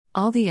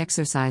All the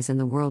exercise in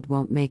the world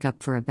won't make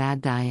up for a bad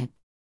diet.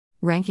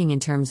 Ranking in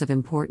terms of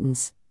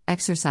importance,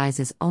 exercise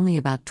is only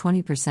about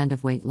 20%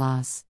 of weight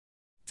loss.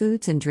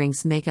 Foods and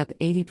drinks make up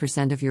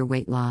 80% of your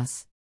weight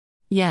loss.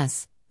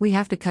 Yes, we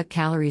have to cut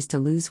calories to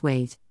lose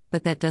weight,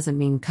 but that doesn't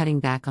mean cutting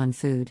back on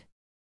food.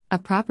 A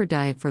proper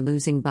diet for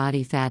losing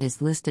body fat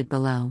is listed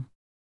below.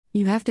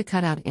 You have to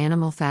cut out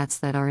animal fats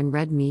that are in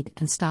red meat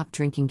and stop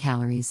drinking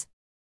calories.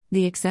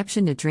 The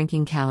exception to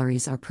drinking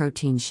calories are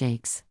protein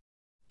shakes.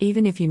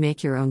 Even if you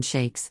make your own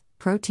shakes,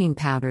 protein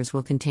powders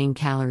will contain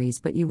calories,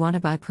 but you want to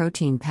buy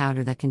protein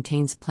powder that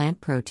contains plant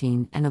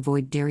protein and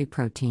avoid dairy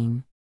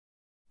protein.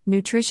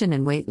 Nutrition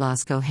and weight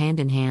loss go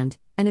hand in hand,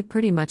 and it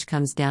pretty much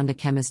comes down to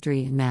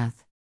chemistry and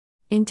math.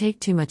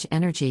 Intake too much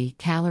energy,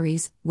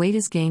 calories, weight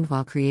is gained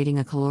while creating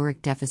a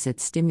caloric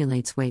deficit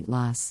stimulates weight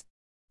loss.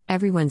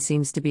 Everyone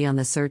seems to be on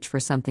the search for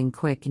something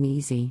quick and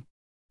easy.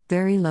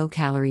 Very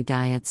low-calorie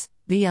diets,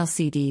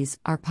 VLCDs,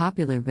 are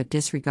popular but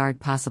disregard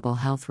possible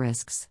health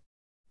risks.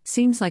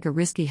 Seems like a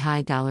risky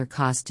high-dollar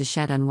cost to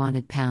shed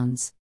unwanted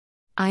pounds.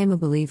 I am a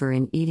believer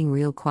in eating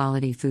real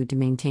quality food to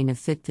maintain a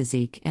fit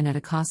physique and at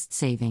a cost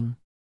saving.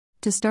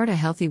 To start a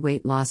healthy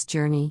weight loss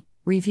journey,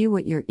 review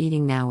what you're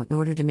eating now in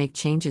order to make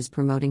changes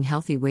promoting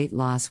healthy weight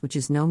loss, which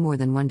is no more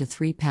than 1 to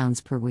 3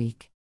 pounds per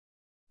week.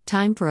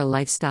 Time for a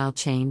lifestyle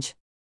change.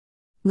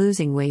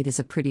 Losing weight is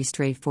a pretty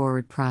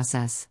straightforward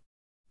process.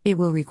 It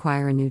will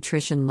require a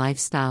nutrition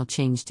lifestyle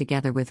change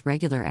together with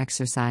regular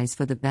exercise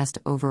for the best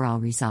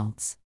overall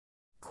results.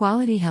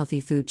 Quality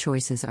healthy food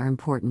choices are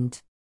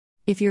important.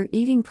 If you're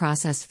eating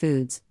processed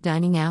foods,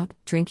 dining out,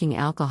 drinking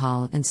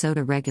alcohol and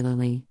soda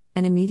regularly,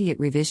 an immediate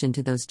revision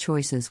to those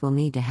choices will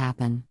need to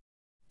happen.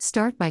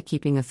 Start by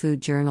keeping a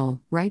food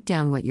journal, write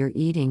down what you're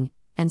eating,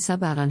 and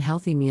sub out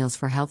unhealthy meals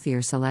for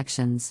healthier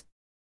selections.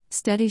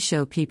 Studies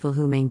show people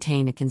who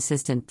maintain a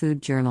consistent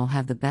food journal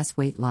have the best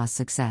weight loss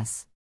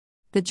success.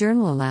 The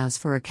journal allows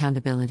for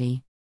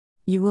accountability.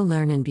 You will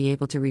learn and be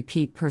able to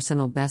repeat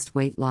personal best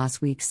weight loss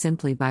weeks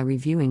simply by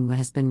reviewing what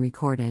has been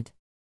recorded.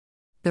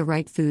 The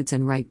right foods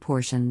and right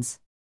portions.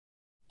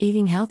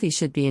 Eating healthy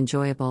should be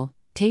enjoyable,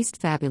 taste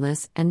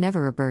fabulous, and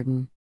never a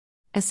burden.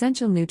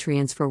 Essential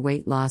nutrients for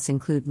weight loss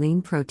include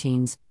lean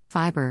proteins,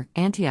 fiber,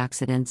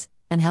 antioxidants,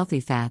 and healthy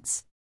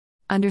fats.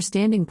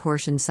 Understanding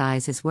portion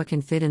size is what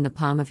can fit in the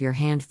palm of your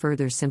hand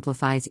further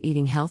simplifies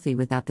eating healthy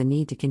without the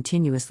need to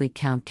continuously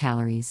count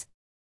calories.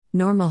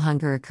 Normal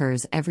hunger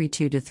occurs every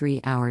 2 to 3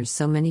 hours,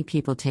 so many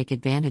people take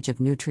advantage of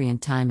nutrient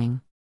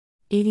timing.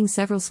 Eating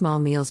several small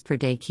meals per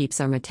day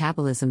keeps our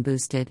metabolism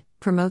boosted,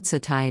 promotes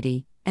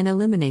satiety, and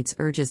eliminates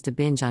urges to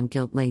binge on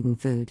guilt-laden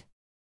food.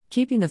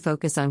 Keeping the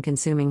focus on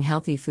consuming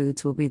healthy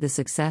foods will be the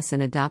success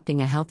in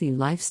adopting a healthy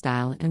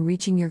lifestyle and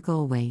reaching your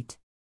goal weight.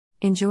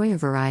 Enjoy a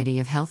variety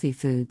of healthy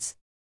foods.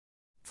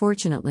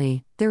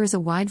 Fortunately, there is a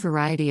wide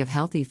variety of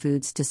healthy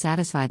foods to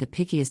satisfy the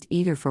pickiest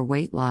eater for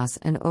weight loss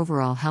and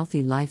overall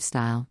healthy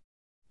lifestyle.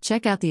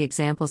 Check out the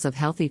examples of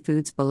healthy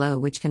foods below,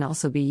 which can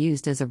also be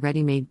used as a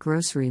ready-made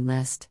grocery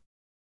list.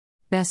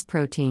 Best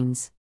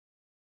proteins.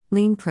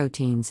 Lean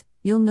proteins,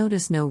 you'll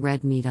notice no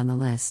red meat on the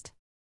list.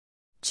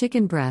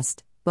 Chicken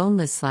breast,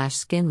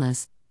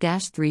 boneless/skinless,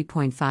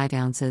 3.5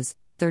 ounces,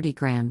 30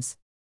 grams.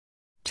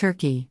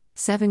 Turkey,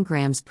 7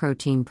 grams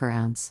protein per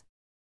ounce.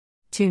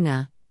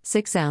 Tuna,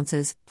 6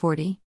 ounces,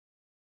 40.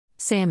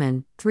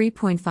 Salmon,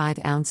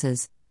 3.5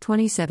 ounces,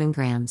 27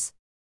 grams.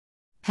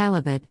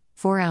 Halibut,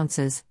 4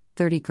 ounces,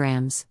 30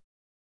 grams.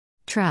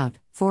 Trout,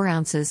 4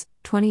 ounces,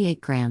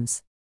 28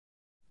 grams.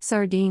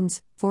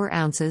 Sardines, 4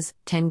 ounces,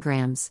 10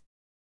 grams.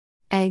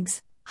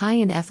 Eggs, high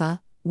in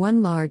EPA,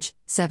 1 large,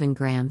 7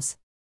 grams.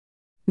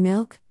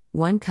 Milk,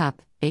 1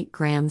 cup, 8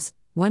 grams,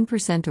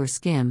 1% or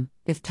skim,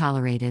 if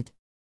tolerated.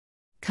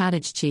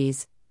 Cottage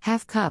cheese,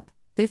 half cup,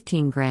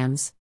 15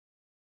 grams.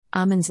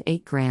 Almonds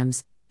 8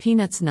 grams,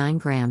 peanuts 9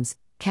 grams,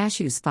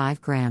 cashews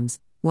 5 grams,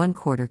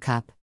 1/4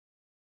 cup.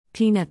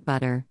 Peanut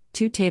butter,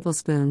 2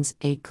 tablespoons,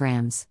 8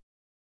 grams.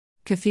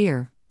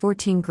 Kefir,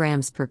 14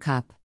 grams per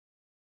cup.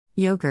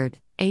 Yogurt,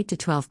 8 to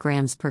 12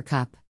 grams per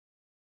cup.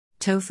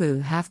 Tofu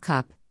half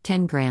cup,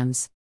 10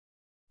 grams.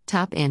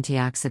 Top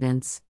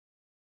antioxidants.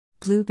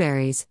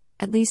 Blueberries,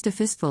 at least a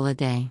fistful a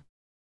day.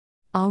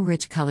 All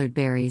rich colored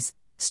berries,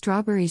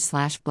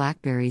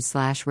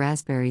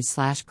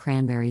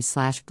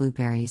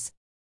 strawberries/blackberries/raspberries/cranberries/blueberries.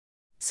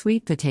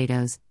 Sweet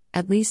potatoes,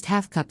 at least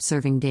half cup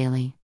serving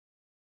daily.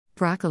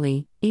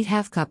 Broccoli, eat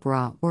half cup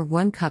raw or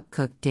 1 cup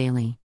cooked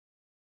daily.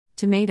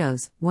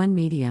 Tomatoes, 1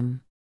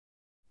 medium.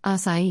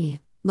 Acai,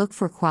 look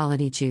for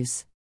quality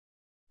juice.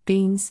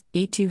 Beans,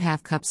 eat 2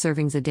 half cup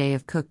servings a day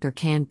of cooked or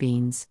canned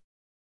beans.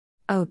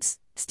 Oats,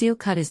 steel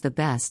cut is the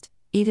best,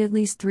 eat at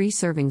least 3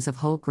 servings of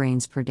whole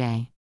grains per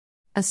day.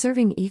 A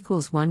serving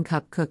equals 1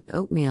 cup cooked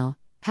oatmeal,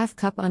 half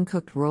cup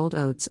uncooked rolled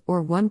oats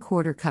or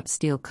 1/4 cup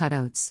steel cut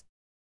oats.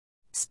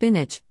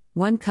 Spinach,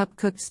 1 cup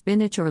cooked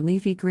spinach or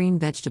leafy green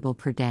vegetable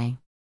per day.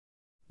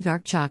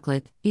 Dark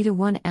chocolate, eat a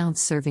 1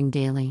 ounce serving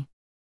daily.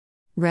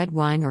 Red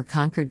wine or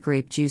Concord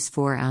grape juice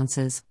 4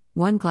 ounces,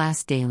 1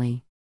 glass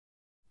daily.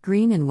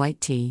 Green and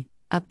white tea,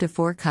 up to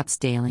 4 cups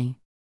daily.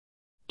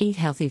 Eat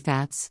healthy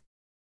fats.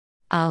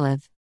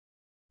 Olive.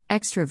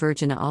 Extra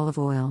virgin olive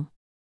oil.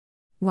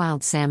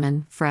 Wild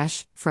salmon,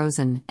 fresh,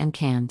 frozen, and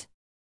canned.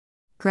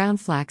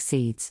 Ground flax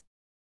seeds.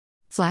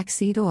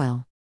 Flaxseed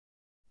oil.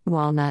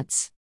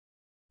 Walnuts.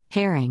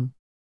 Herring.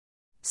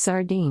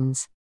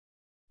 Sardines.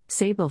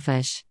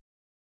 Sablefish.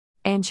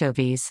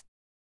 Anchovies.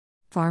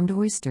 Farmed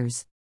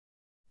oysters.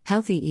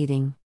 Healthy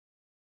eating.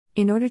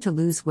 In order to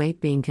lose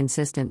weight, being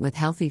consistent with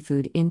healthy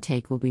food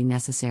intake will be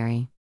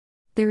necessary.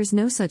 There is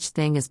no such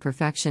thing as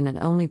perfection and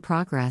only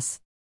progress.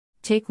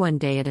 Take one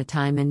day at a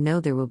time and know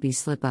there will be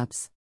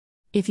slip-ups.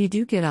 If you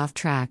do get off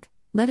track,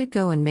 let it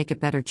go and make a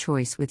better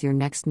choice with your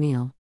next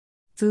meal.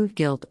 Food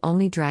guilt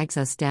only drags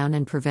us down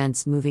and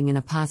prevents moving in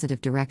a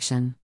positive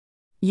direction.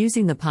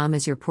 Using the palm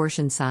as your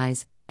portion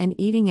size and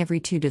eating every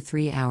 2 to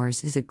 3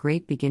 hours is a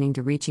great beginning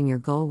to reaching your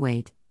goal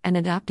weight and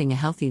adopting a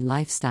healthy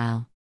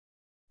lifestyle.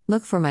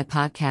 Look for my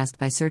podcast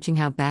by searching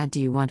How Bad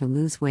Do You Want to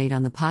Lose Weight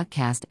on the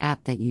podcast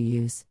app that you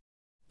use.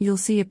 You'll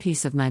see a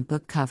piece of my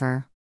book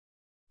cover.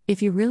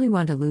 If you really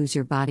want to lose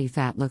your body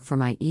fat, look for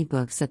my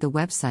ebooks at the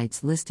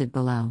websites listed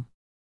below.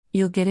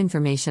 You'll get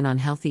information on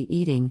healthy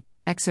eating,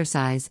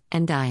 exercise,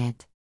 and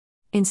diet.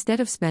 Instead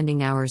of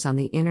spending hours on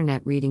the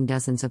internet reading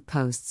dozens of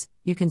posts,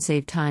 you can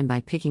save time by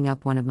picking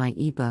up one of my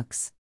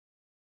ebooks.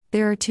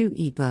 There are 2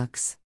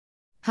 ebooks.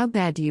 How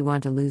Bad Do You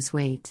Want to Lose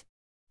Weight?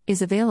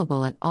 Is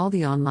available at all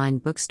the online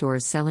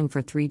bookstores, selling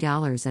for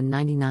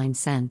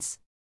 $3.99.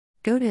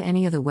 Go to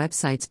any of the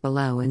websites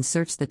below and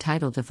search the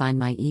title to find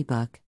my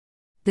ebook.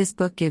 This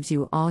book gives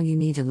you all you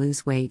need to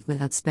lose weight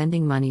without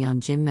spending money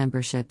on gym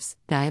memberships,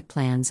 diet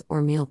plans,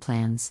 or meal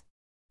plans.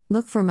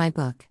 Look for my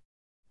book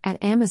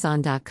at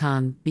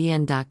Amazon.com,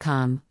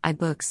 BN.com,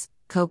 iBooks,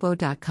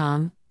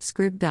 Kobo.com,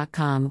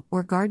 Scribd.com,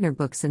 or Gardner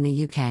Books in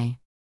the UK.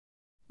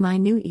 My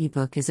new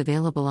ebook is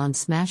available on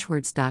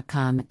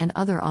Smashwords.com and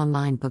other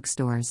online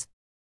bookstores.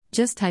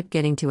 Just type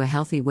 "Getting to a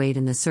Healthy Weight"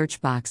 in the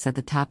search box at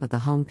the top of the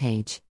homepage.